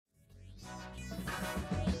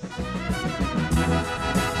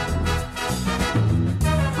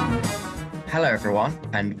Hello, everyone,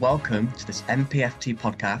 and welcome to this MPFT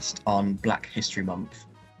podcast on Black History Month.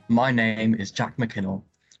 My name is Jack McKinnell,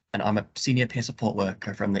 and I'm a senior peer support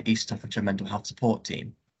worker from the East Staffordshire Mental Health Support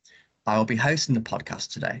Team. I will be hosting the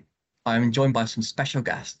podcast today. I am joined by some special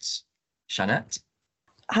guests. Chanette.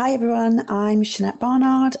 Hi everyone, I'm Chanette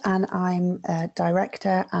Barnard and I'm a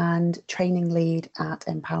director and training lead at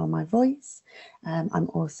Empower My Voice. I'm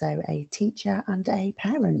also a teacher and a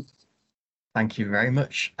parent. Thank you very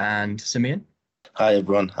much. And Simeon? Hi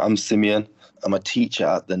everyone, I'm Simeon. I'm a teacher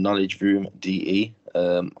at the Knowledge Room DE,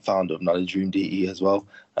 founder of Knowledge Room DE as well.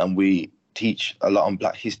 And we teach a lot on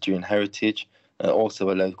Black history and heritage,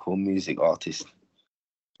 also a local music artist.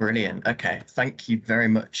 Brilliant. Okay, thank you very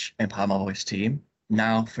much, Empower My Voice team.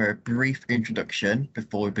 Now for a brief introduction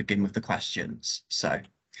before we begin with the questions. So,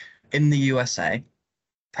 in the USA,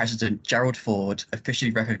 President Gerald Ford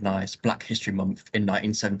officially recognised Black History Month in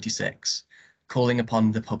 1976, calling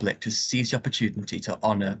upon the public to seize the opportunity to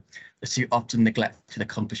honour the too often neglected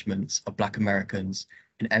accomplishments of Black Americans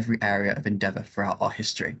in every area of endeavour throughout our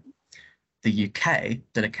history. The UK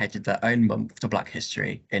dedicated their own month to Black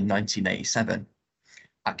history in 1987.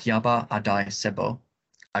 Akiaba Adai-Sebo,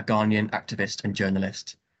 a Ghanaian activist and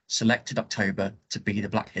journalist, selected October to be the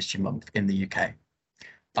Black History Month in the UK.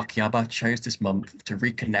 Akiaba chose this month to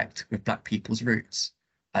reconnect with Black people's roots,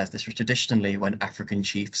 as this was traditionally when African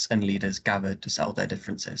chiefs and leaders gathered to settle their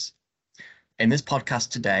differences. In this podcast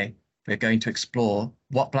today, we're going to explore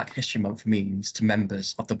what Black History Month means to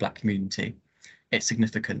members of the Black community, its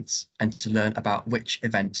significance, and to learn about which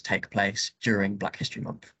events take place during Black History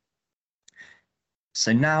Month.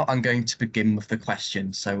 So now I'm going to begin with the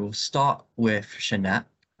questions. So we'll start with Chanette.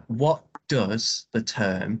 What does the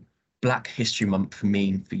term Black History Month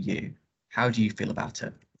mean for you? How do you feel about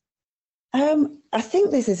it? I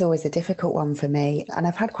think this is always a difficult one for me, and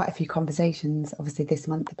I've had quite a few conversations, obviously, this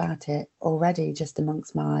month about it already, just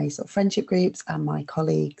amongst my sort of friendship groups and my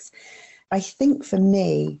colleagues. I think for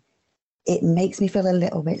me, it makes me feel a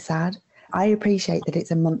little bit sad. I appreciate that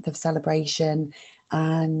it's a month of celebration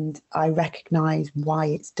and I recognise why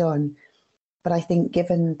it's done. But I think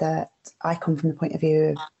given that I come from the point of view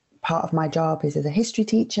of part of my job is as a history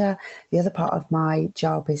teacher, the other part of my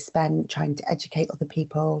job is spent trying to educate other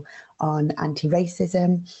people on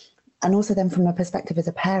anti-racism. And also then from a perspective as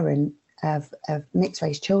a parent of mixed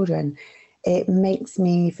race children, it makes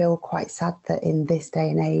me feel quite sad that in this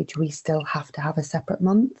day and age, we still have to have a separate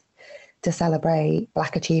month to celebrate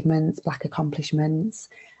Black achievements, Black accomplishments.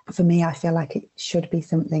 For me, I feel like it should be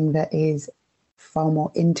something that is far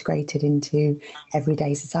more integrated into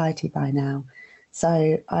everyday society by now.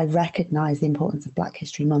 So I recognise the importance of Black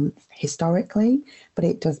History Month historically, but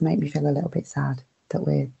it does make me feel a little bit sad that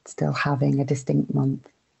we're still having a distinct month.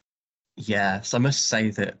 Yes, I must say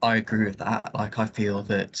that I agree with that. Like, I feel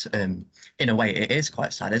that in a way it is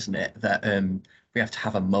quite sad, isn't it? That we have to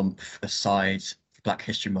have a month aside for Black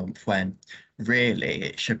History Month when really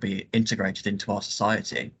it should be integrated into our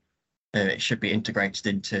society. It should be integrated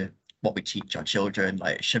into what we teach our children.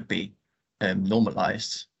 Like, it should be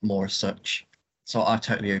normalised more as such. So I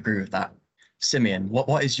totally agree with that. Simeon,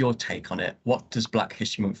 what is your take on it? What does Black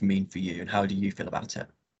History Month mean for you, and how do you feel about it?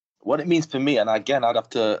 What it means for me, and again, I'd have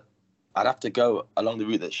to go along the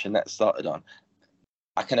route that Chanette started on.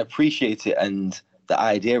 I can appreciate it and the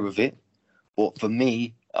idea of it, but for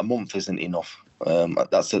me, a month isn't enough.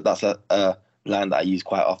 That's a line that I use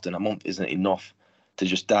quite often. A month isn't enough to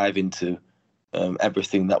just dive into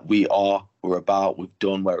everything that we're about, we've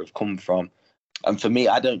done, where we've come from. And for me,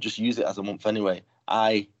 I don't just use it as a month anyway.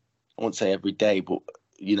 I won't say every day, but,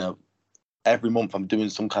 every month I'm doing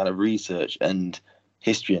some kind of research and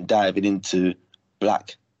history and diving into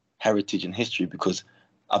Black heritage and history because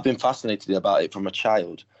I've been fascinated about it from a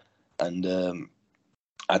child. And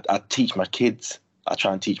I teach my kids, I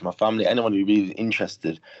try and teach my family, anyone who's really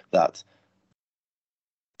interested, that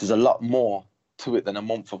there's a lot more to it than a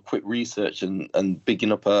month of quick research and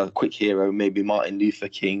bigging up a quick hero, maybe Martin Luther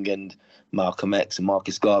King and Malcolm X and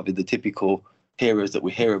Marcus Garvey, the typical heroes that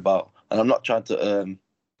we hear about. And I'm not trying to,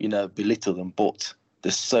 belittle them, but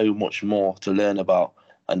there's so much more to learn about.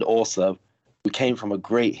 And also, we came from a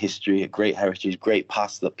great history, a great heritage, great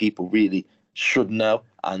past that people really should know.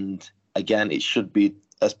 And again, it should be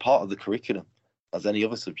as part of the curriculum, as any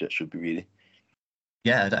other subject should be, really.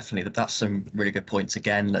 Yeah, definitely. That's some really good points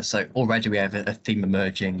again. So already we have a theme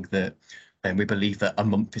emerging that we believe that a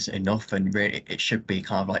month isn't enough, and really it should be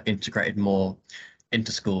kind of like integrated more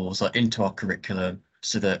into schools, like into our curriculum,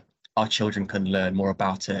 so that our children can learn more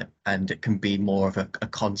about it and it can be more of a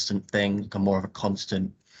constant thing, more of a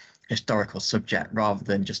constant historical subject rather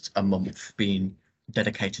than just a month being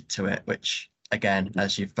dedicated to it, which again,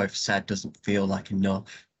 as you've both said, doesn't feel like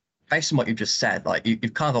enough. Based on what you've just said, like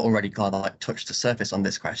you've kind of already kind of like touched the surface on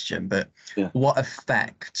this question, but Yeah. what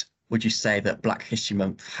effect would you say that Black History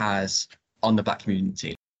Month has on the Black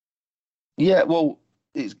community? Yeah, well,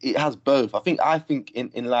 it has both. I think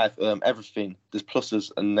in life, everything, there's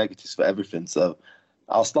pluses and negatives for everything. So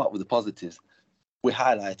I'll start with the positives. We're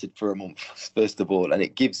highlighted for a month, first of all, and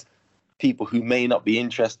it gives people who may not be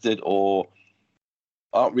interested or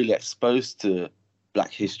aren't really exposed to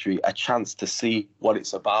Black history a chance to see what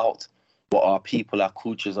it's about, what our people, our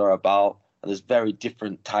cultures are about. And there's very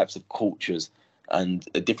different types of cultures and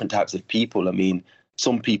different types of people. I mean,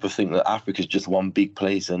 some people think that Africa is just one big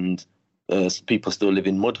place and people still live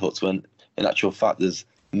in mud huts, when in actual fact there's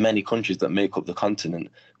many countries that make up the continent,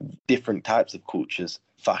 different types of cultures,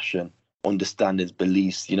 fashion, understandings,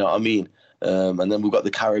 beliefs, you know what I mean? And then we've got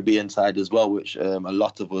the Caribbean side as well, which a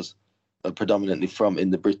lot of us are predominantly from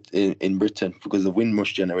in Britain because of the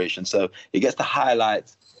Windrush generation. So it gets to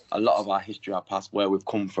highlight a lot of our history, our past, where we've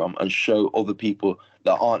come from, and show other people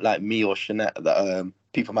that aren't like me or Chanette, that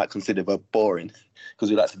people might consider boring, because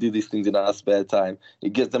we like to do these things in our spare time.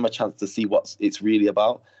 It gives them a chance to see what it's really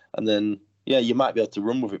about, and then yeah, you might be able to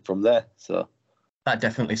run with it from there. So That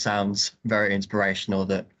definitely sounds very inspirational,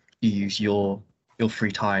 that you use your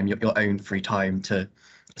free time, your own free time to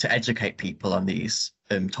educate people on these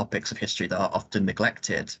topics of history that are often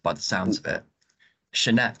neglected by the sounds of it.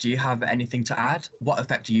 Chanette, do you have anything to add? What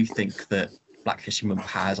effect do you think that Black History Month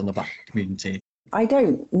has on the Black community? I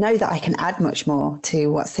don't know that I can add much more to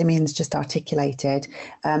what Simeon's just articulated.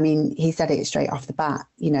 I mean, he said it straight off the bat,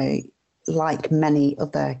 you know, like many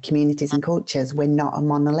other communities and cultures, we're not a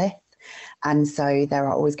monolith. And so there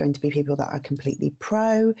are always going to be people that are completely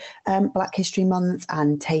pro Black History Month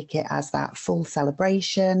and take it as that full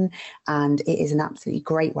celebration. And it is an absolutely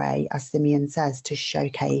great way, as Simeon says, to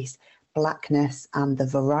showcase Blackness and the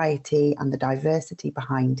variety and the diversity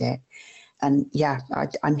behind it. And yeah,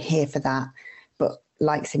 I'm here for that. But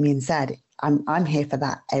like Simeon said, I'm here for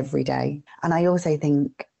that every day. And I also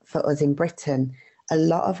think for us in Britain, a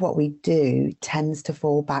lot of what we do tends to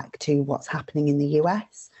fall back to what's happening in the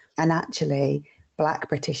US. And actually, Black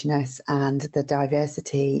Britishness and the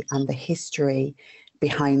diversity and the history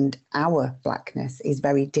behind our Blackness is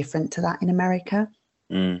very different to that in America.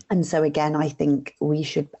 And so again, I think we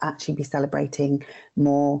should actually be celebrating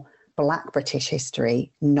more Black British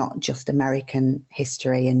history, not just American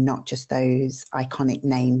history and not just those iconic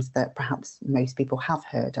names that perhaps most people have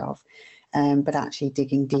heard of, but actually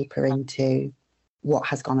digging deeper into what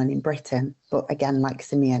has gone on in Britain. But again, like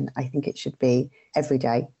Simeon, I think it should be every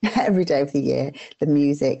day, every day of the year. The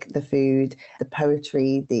music, the food, the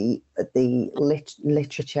poetry, the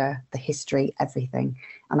literature, the history, everything.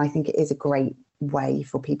 And I think it is a great way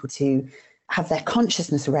for people to have their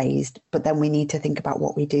consciousness raised, but then we need to think about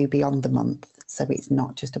what we do beyond the month. So it's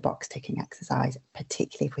not just a box ticking exercise,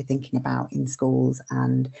 particularly if we're thinking about in schools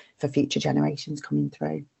and for future generations coming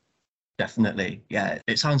through. Definitely, yeah.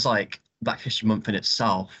 It sounds like Black History Month in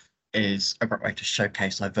itself is a great way to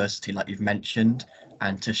showcase diversity, like you've mentioned,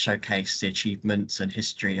 and to showcase the achievements and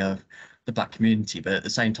history of the Black community. But at the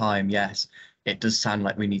same time, yes, it does sound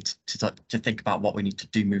like we need to think about what we need to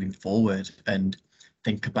do moving forward and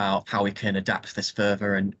think about how we can adapt this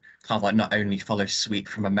further and kind of like not only follow suit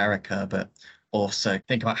from America, but also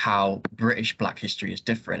think about how British Black history is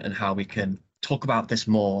different and how we can talk about this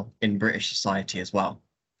more in British society as well.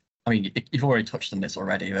 I mean, you've already touched on this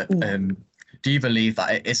already, but do you believe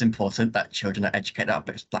that it is important that children are educated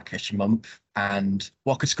about Black History Month? And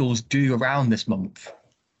what could schools do around this month?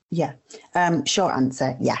 Yeah, short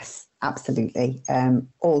answer, yes, absolutely.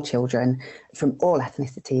 All children from all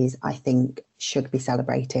ethnicities, I think, should be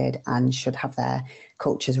celebrated and should have their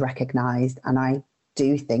cultures recognised. And I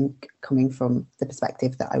do think, coming from the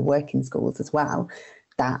perspective that I work in schools as well,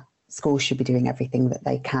 that schools should be doing everything that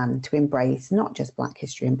they can to embrace not just Black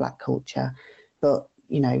history and Black culture, but,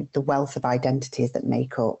 you know, the wealth of identities that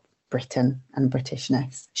make up Britain and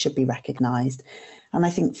Britishness should be recognised. And I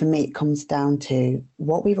think for me, it comes down to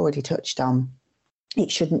what we've already touched on. It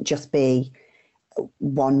shouldn't just be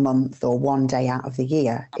 1 month or 1 day out of the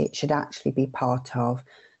year. It should actually be part of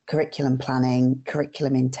curriculum planning,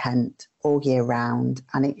 curriculum intent all year round,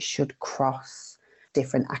 and it should cross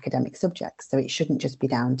different academic subjects. So it shouldn't just be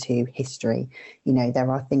down to history. You know, there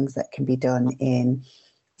are things that can be done in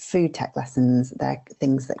food tech lessons, there are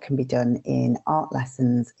things that can be done in art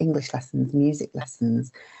lessons, English lessons, music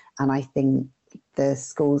lessons. And I think the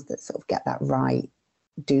schools that sort of get that right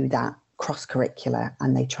do that cross-curricular,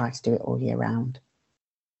 and they try to do it all year round.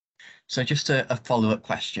 So just a follow-up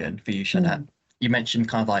question for you, Chanette. you mentioned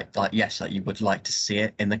kind of like yes, like you would like to see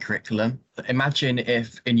it in the curriculum. But imagine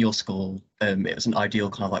if in your school it was an ideal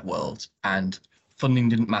kind of like world, and funding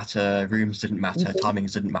didn't matter, rooms didn't matter,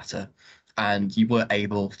 timings didn't matter, and you were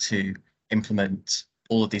able to implement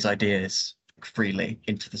all of these ideas freely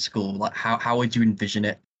into the school. Like how would you envision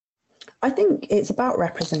it? I think it's about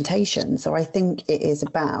representation. So I think it is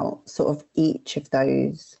about sort of each of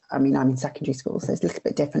those. I mean, I'm in secondary school, so it's a little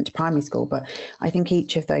bit different to primary school, but I think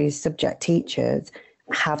each of those subject teachers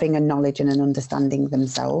having a knowledge and an understanding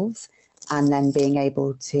themselves, and then being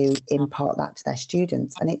able to impart that to their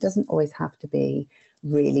students. And it doesn't always have to be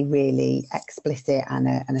really, really explicit and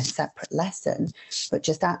a separate lesson, but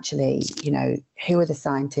just actually, you know, who are the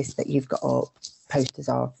scientists that you've got up posters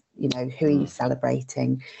of? You know, who are you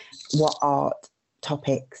celebrating? What art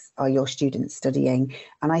topics are your students studying?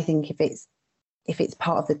 And I think if it's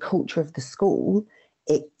part of the culture of the school,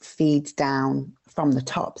 it feeds down from the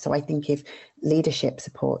top. So I think if leadership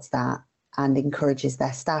supports that and encourages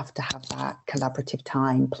their staff to have that collaborative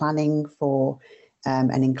time planning for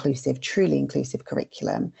an inclusive, truly inclusive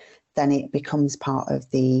curriculum, then it becomes part of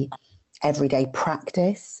the everyday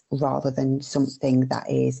practice rather than something that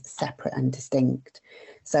is separate and distinct.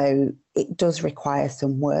 So it does require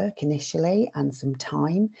some work initially and some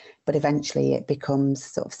time, but eventually it becomes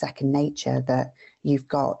sort of second nature that you've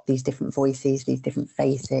got these different voices, these different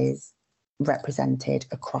faces represented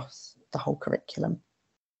across the whole curriculum.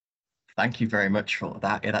 Thank you very much for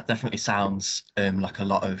that. Yeah, that definitely sounds like a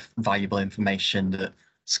lot of valuable information that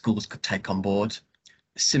schools could take on board.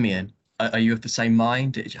 Simeon, are you of the same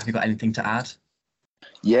mind? Have you got anything to add?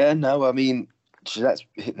 Yeah, no, I mean, that's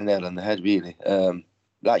hit the nail on the head, really.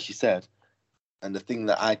 Like she said, and the thing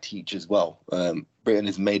that I teach as well, Britain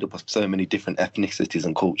is made up of so many different ethnicities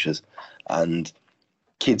and cultures, and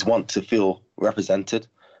kids want to feel represented.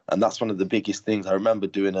 And that's one of the biggest things. I remember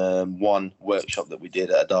doing one workshop that we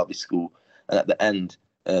did at a Derby school, and at the end,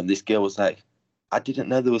 this girl was like, I didn't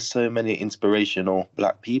know there were so many inspirational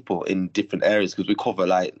Black people in different areas, because we cover,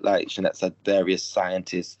 like Chanette said, various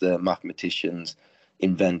scientists, mathematicians,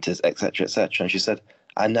 inventors, etc., etc. And she said,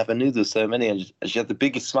 I never knew there were so many. And she had the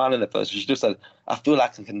biggest smile on her face. She just said, I feel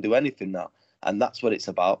like I can do anything now. And that's what it's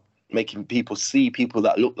about, making people see people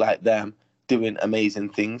that look like them doing amazing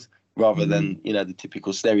things, rather than, you know, the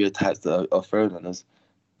typical stereotypes that are thrown on us.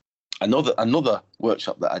 Another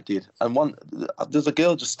workshop that I did, and there's a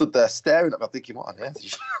girl just stood there staring at me, thinking, what on earth?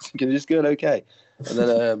 Is this girl okay? And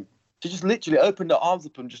then she just literally opened her arms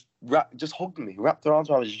up and just hugged me, wrapped her arms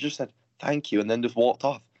around me. She just said, thank you, and then just walked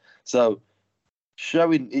off. So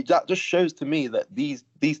that just shows to me that these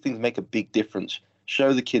things make a big difference.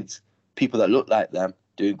 Show the kids people that look like them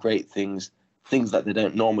doing great things that they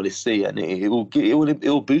don't normally see, and it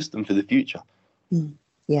will boost them for the future.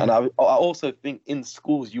 Yeah. And I also think in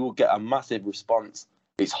schools you will get a massive response.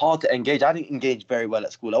 It's hard to engage. I didn't engage very well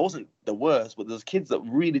at school. I wasn't the worst, but there's kids that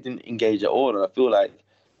really didn't engage at all. And I feel like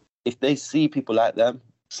if they see people like them,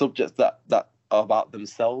 subjects that are about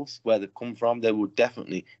themselves, where they've come from, they will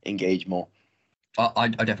definitely engage more. I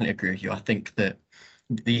definitely agree with you. I think that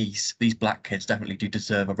these Black kids definitely do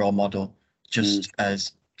deserve a role model, just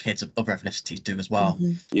as kids of other ethnicities do as well.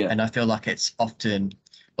 Yeah. And I feel like it's often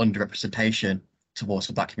underrepresentation towards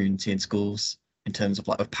the Black community in schools in terms of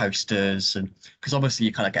like of posters, and because obviously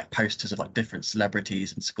you kind of get posters of like different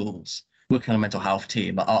celebrities in schools. Working on a mental health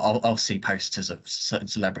team, I'll see posters of certain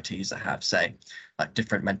celebrities that have, say, like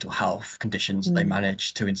different mental health conditions that they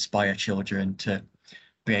manage to inspire children to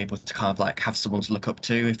be able to kind of like have someone to look up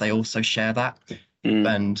to if they also share that.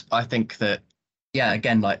 And I think that, yeah,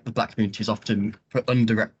 again, like the Black community is often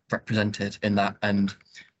underrepresented in that, and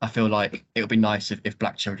I feel like it would be nice if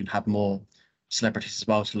Black children had more celebrities as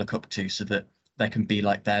well to look up to, so that they can be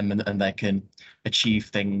like them and they can achieve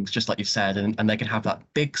things just like you said, and they can have that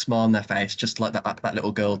big smile on their face just like that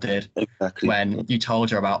little girl did. Exactly. When you told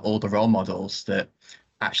her about all the role models that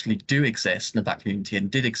actually do exist in the Black community and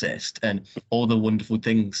did exist, and all the wonderful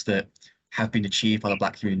things that have been achieved by the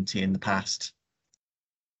Black community in the past.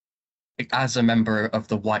 As a member of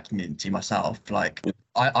the white community myself, like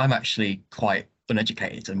I'm actually quite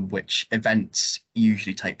uneducated in which events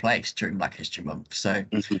usually take place during Black History Month. So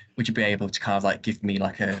would you be able to kind of like give me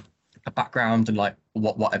like a background and like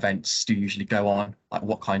what events do usually go on? Like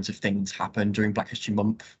what kinds of things happen during Black History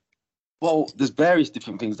Month? Well, there's various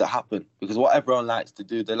different things that happen, because what everyone likes to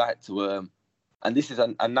do, they like to, and this is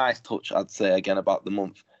a nice touch, I'd say, again, about the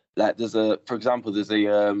month. Like for example, there's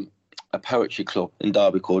a poetry club in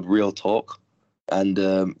Derby called Real Talk, and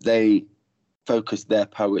they focus their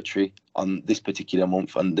poetry on this particular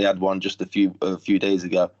month, and they had one just a few days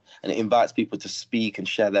ago, and it invites people to speak and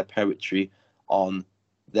share their poetry on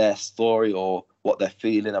their story or what they're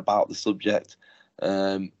feeling about the subject.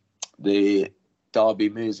 The Derby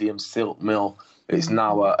Museum Silk Mill, it's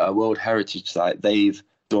now a World Heritage Site. They've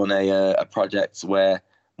done a project where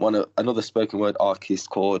another spoken word artist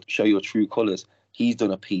called Show Your True Colours, he's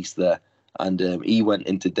done a piece there, and he went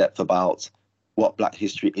into depth about what Black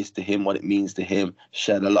history is to him, what it means to him,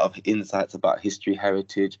 shared a lot of insights about history,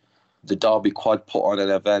 heritage. The Derby Quad put on an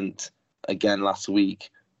event again last week,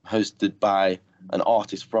 hosted by an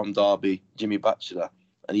artist from Derby, Jimmy Batchelor,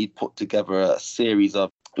 and he put together a series of,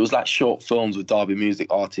 it was like short films with Derby music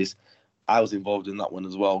artists. I was involved in that one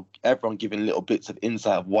as well. Everyone giving little bits of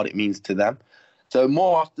insight of what it means to them. So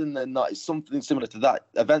more often than not, it's something similar to that.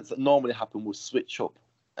 Events that normally happen will switch up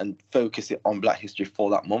and focus it on Black history for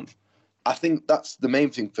that month. I think that's the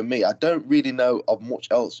main thing for me. I don't really know of much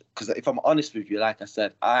else, because if I'm honest with you, like I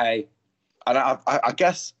said, I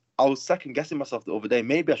guess I was second guessing myself the other day.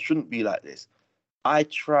 Maybe I shouldn't be like this. I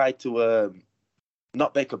try to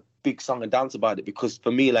not make a big song and dance about it, because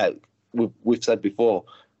for me, like we've said before,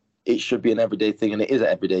 it should be an everyday thing, and it is an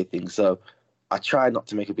everyday thing. So I try not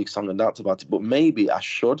to make a big song and dance about it, but maybe I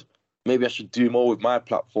should. Maybe I should do more with my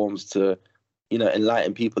platforms to,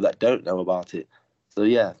 enlighten people that don't know about it. So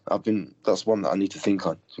yeah, that's one that I need to think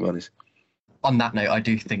on, to be honest. On that note, I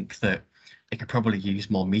do think that it could probably use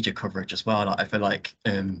more media coverage as well. Like, I feel like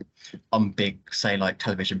on big, say, like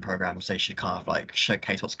television programs, they should kind of like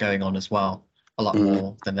showcase what's going on as well, a lot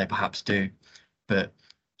more than they perhaps do. But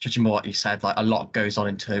judging by what you said, like a lot goes on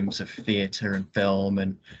in terms of theatre and film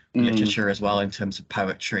and literature as well, in terms of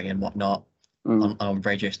poetry and whatnot on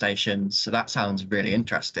radio stations. So that sounds really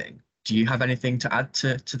interesting. Do you have anything to add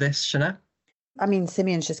to this, Chanette? I mean,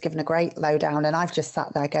 Simeon's just given a great lowdown, and I've just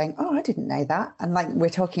sat there going, oh, I didn't know that. And like, we're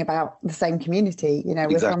talking about the same community,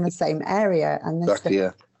 we're from the same area, and this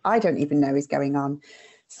stuff I don't even know is going on.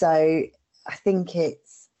 So I think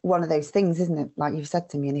it's one of those things, isn't it? Like you've said,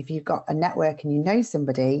 Simeon, if you've got a network and you know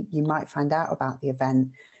somebody, you might find out about the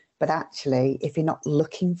event. But actually, if you're not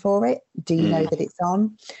looking for it, do you know that it's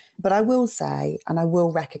on? But I will say, and I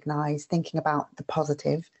will recognise, thinking about the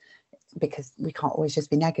positive, because we can't always just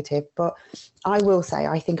be negative, but I will say,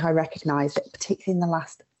 I think I recognise that particularly in the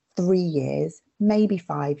last 3 years, maybe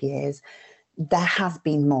 5 years, there has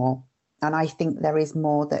been more. And I think there is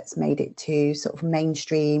more that's made it to sort of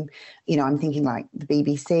mainstream. I'm thinking like the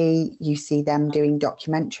BBC, you see them doing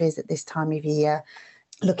documentaries at this time of year,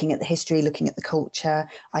 looking at the history, looking at the culture.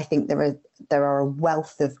 I think there are a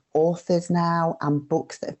wealth of authors now and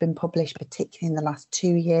books that have been published, particularly in the last 2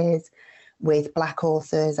 years, with Black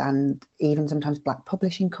authors and even sometimes Black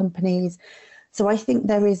publishing companies. So I think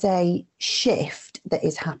there is a shift that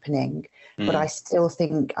is happening, but I still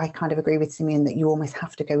think I kind of agree with Simeon that you almost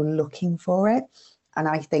have to go looking for it. And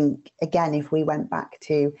I think, again, if we went back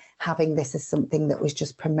to having this as something that was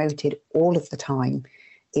just promoted all of the time,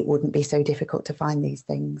 it wouldn't be so difficult to find these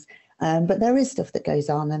things. But there is stuff that goes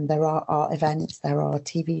on, and there are art events, there are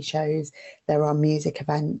TV shows, there are music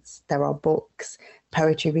events, there are books,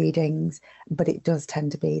 poetry readings, but it does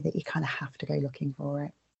tend to be that you kind of have to go looking for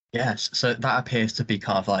it. Yes, so that appears to be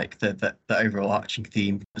kind of like the overarching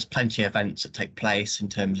theme. There's plenty of events that take place in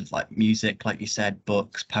terms of like music, like you said,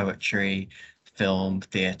 books, poetry, film,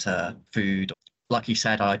 theatre, food. Like you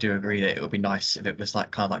said, I do agree that it would be nice if it was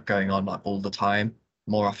like kind of like going on like all the time,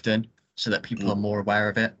 more often, so that people are more aware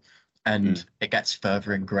of it and it gets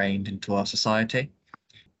further ingrained into our society.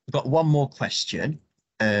 We've got one more question.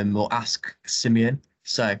 We'll ask Simeon.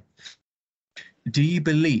 So, do you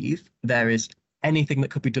believe there is anything that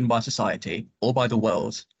could be done by society or by the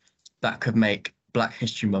world that could make Black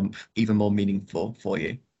History Month even more meaningful for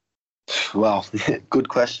you? Well, good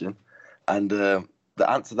question. And the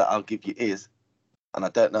answer that I'll give you is, and I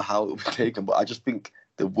don't know how it will be taken, but I just think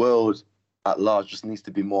the world at large just needs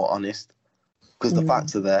to be more honest, because the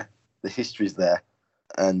facts are there, the history's there.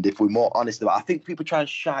 And if we're more honest about it, I think people try and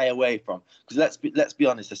shy away from, because let's be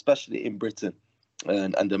honest, especially in Britain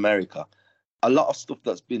and America, a lot of stuff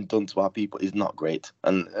that's been done to our people is not great.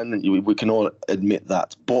 And we can all admit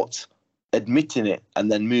that. But admitting it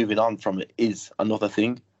and then moving on from it is another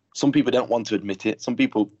thing. Some people don't want to admit it. Some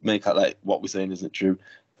people make out like what we're saying isn't true.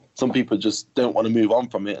 Some people just don't want to move on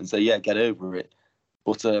from it and say, yeah, get over it.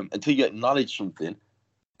 But until you acknowledge something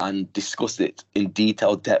and discuss it in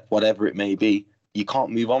detail, depth, whatever it may be, you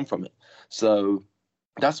can't move on from it. So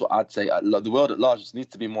that's what I'd say. The world at large just needs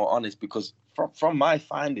to be more honest, because from my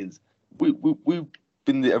findings, we've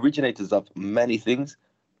been the originators of many things: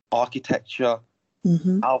 architecture,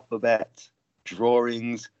 alphabet,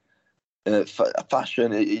 drawings,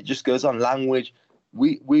 fashion. It just goes on. Language.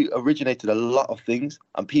 We originated a lot of things,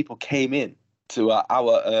 and people came in to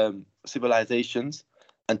our civilizations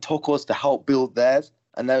and took us to help build theirs.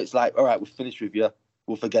 And now it's like, all right, we're finished with you.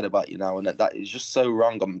 We'll forget about you now. And that is just so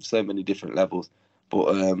wrong on so many different levels.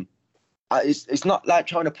 But it's not like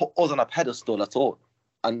trying to put us on a pedestal at all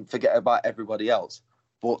and forget about everybody else.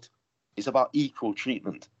 But it's about equal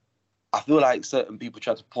treatment. I feel like certain people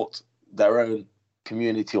try to put their own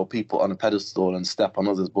community or people on a pedestal and step on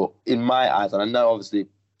others. But in my eyes, and I know obviously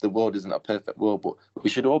the world isn't a perfect world, but we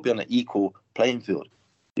should all be on an equal playing field.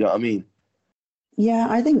 You know what I mean? Yeah,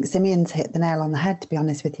 I think Simeon's hit the nail on the head, to be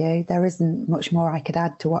honest with you. There isn't much more I could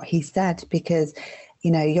add to what he said because,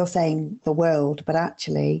 you know, you're saying the world, but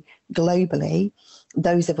actually globally,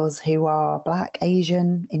 those of us who are Black,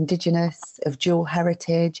 Asian, Indigenous, of dual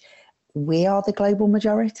heritage, we are the global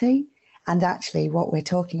majority. And actually what we're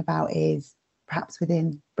talking about is perhaps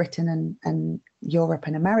within Britain and Europe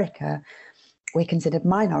and America, we're considered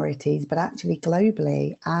minorities, but actually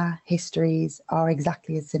globally, our histories are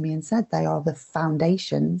exactly as Simeon said. They are the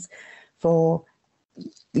foundations for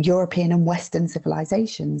European and Western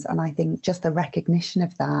civilizations. And I think just the recognition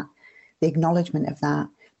of that, the acknowledgement of that,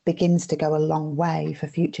 begins to go a long way for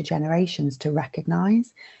future generations to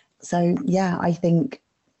recognize. So, yeah, I think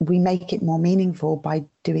we make it more meaningful by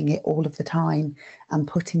doing it all of the time and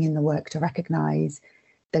putting in the work to recognize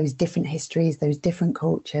those different histories, those different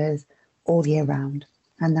cultures, all year round.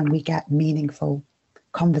 And then we get meaningful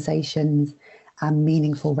conversations and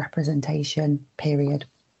meaningful representation, period.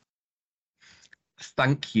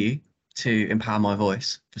 Thank you to Empower My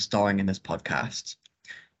Voice for starring in this podcast.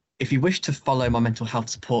 If you wish to follow my mental health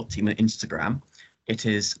support team on Instagram, it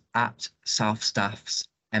is at SouthStaffs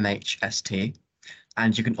MHST.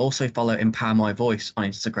 And you can also follow Empower My Voice on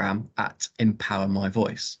Instagram at Empower My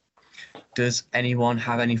Voice. Does anyone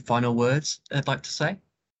have any final words they'd like to say?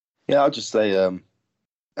 Yeah, I'll just say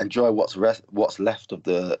enjoy what's left of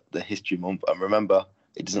the History Month. And remember,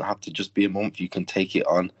 it doesn't have to just be a month. You can take it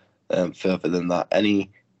on further than that.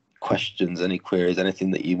 Any questions, any queries, anything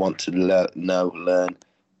that you want to learn,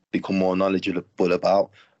 become more knowledgeable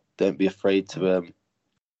about, don't be afraid to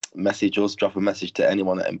message us, drop a message to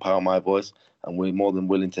anyone at Empower My Voice, and we're more than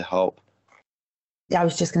willing to help. Yeah, I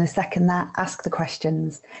was just going to second that. Ask the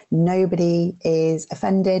questions. Nobody is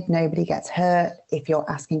offended. Nobody gets hurt if you're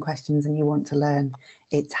asking questions and you want to learn.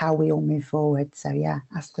 It's how we all move forward. So yeah,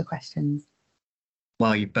 ask the questions.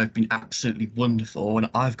 Well, you've both been absolutely wonderful. And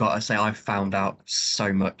I've got to say, I've found out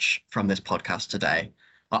so much from this podcast today.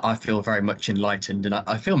 I feel very much enlightened and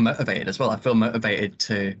I feel motivated as well. I feel motivated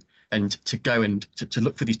to go and to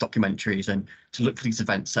look for these documentaries and to look for these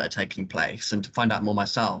events that are taking place and to find out more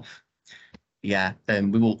myself. Yeah,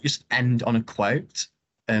 we will just end on a quote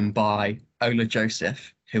by Ola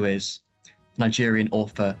Joseph, who is a Nigerian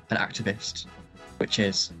author and activist, which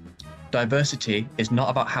is, "Diversity is not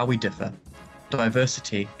about how we differ.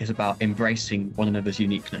 Diversity is about embracing one another's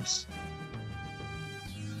uniqueness."